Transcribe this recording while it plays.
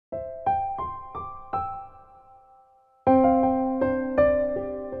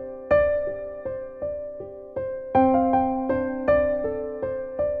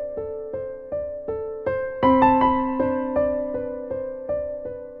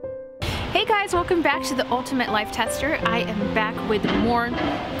Hey guys, welcome back to the Ultimate Life Tester. I am back with more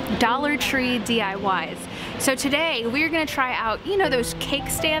Dollar Tree DIYs. So today we're gonna try out, you know, those cake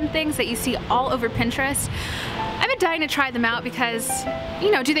stand things that you see all over Pinterest. I've been dying to try them out because,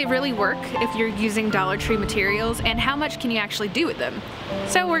 you know, do they really work if you're using Dollar Tree materials, and how much can you actually do with them?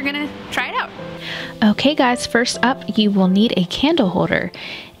 So we're gonna try it out. Okay guys, first up you will need a candle holder.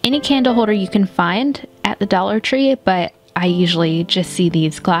 Any candle holder you can find at the Dollar Tree, but I usually just see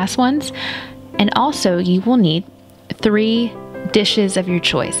these glass ones. And also you will need 3 dishes of your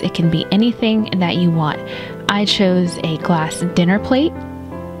choice. It can be anything that you want. I chose a glass dinner plate,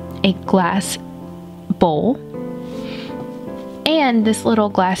 a glass bowl, and this little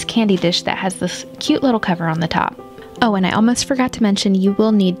glass candy dish that has this cute little cover on the top. Oh, and I almost forgot to mention you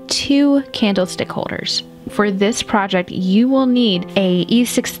will need 2 candlestick holders. For this project, you will need a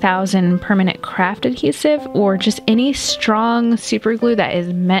E6000 permanent craft adhesive or just any strong super glue that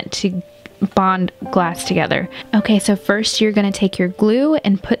is meant to bond glass together. Okay, so first you're going to take your glue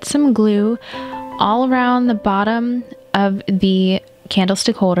and put some glue all around the bottom of the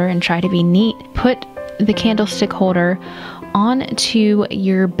candlestick holder and try to be neat. Put the candlestick holder onto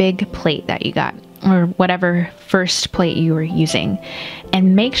your big plate that you got, or whatever first plate you were using.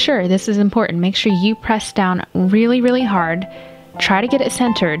 And make sure, this is important, make sure you press down really hard. Try to get it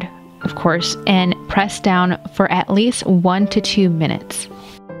centered, of course, and press down for at least 1 to 2 minutes.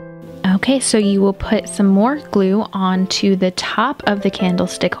 Okay, so you will put some more glue onto the top of the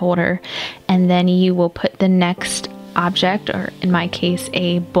candlestick holder, and then you will put the next object, or in my case,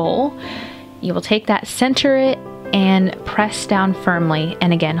 a bowl. You will take that, center it, and press down firmly,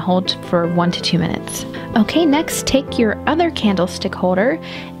 and again hold for 1 to 2 minutes. Okay, next take your other candlestick holder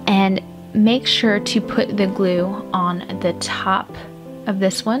and make sure to put the glue on the top of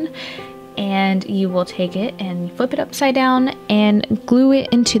this one, and you will take it and flip it upside down and glue it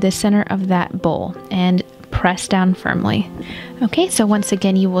into the center of that bowl and press down firmly. Okay, so once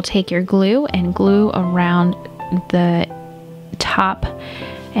again you will take your glue and glue around the top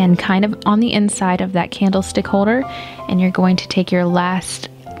and kind of on the inside of that candlestick holder, and you're going to take your last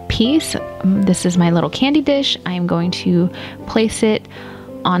piece. This is my little candy dish. I am going to place it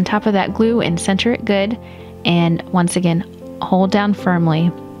on top of that glue and center it good, and once again hold down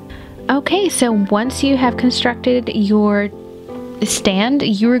firmly. Okay, so once you have constructed your stand,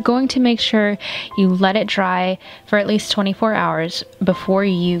 you are going to make sure you let it dry for at least 24 hours before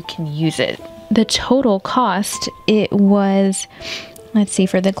you can use it. The total cost, it was, let's see,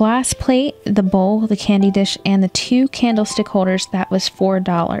 for the glass plate, the bowl, the candy dish, and the 2 candlestick holders, that was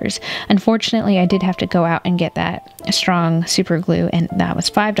 $4. Unfortunately, I did have to go out and get that strong super glue, and that was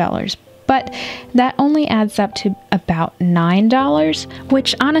 $5. But that only adds up to about $9,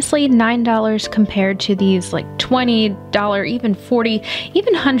 which honestly, $9 compared to these like $20, even $40,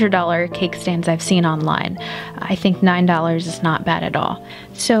 even $100 cake stands I've seen online. I think $9 is not bad at all.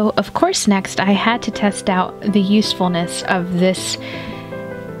 So of course next I had to test out the usefulness of this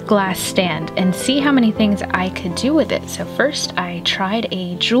glass stand and see how many things I could do with it. So first I tried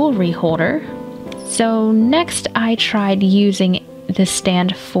a jewelry holder. So next I tried using the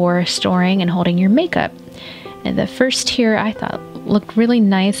stand for storing and holding your makeup. And the first here I thought looked really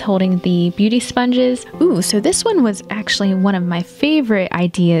nice, holding the beauty sponges. Ooh, so this one was actually one of my favorite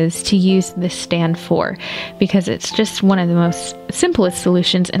ideas to use this stand for, because it's just one of the most simplest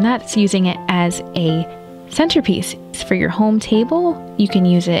solutions, and that's using it as a centerpiece for your home table. You can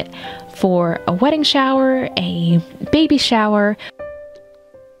use it for a wedding shower, a baby shower.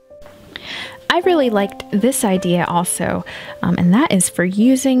 I really liked this idea also, and that is for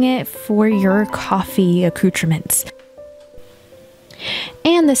using it for your coffee accoutrements.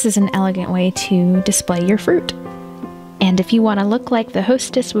 And this is an elegant way to display your fruit. And if you want to look like the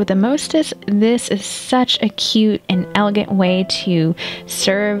hostess with the mostess, this is such a cute and elegant way to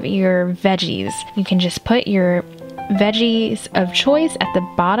serve your veggies. You can just put your veggies of choice at the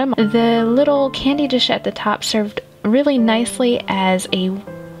bottom. The little candy dish at the top served really nicely as a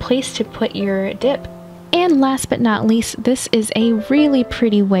place to put your dip. And last but not least, this is a really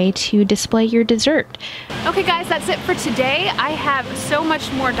pretty way to display your dessert. Okay guys, that's it for today. I have so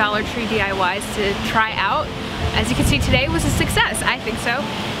much more Dollar Tree DIYs to try out. As you can see, today was a success. I think so.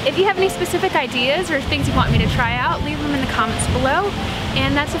 If you have any specific ideas or things you want me to try out, leave them in the comments below.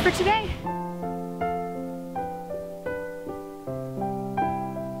 And that's it for today.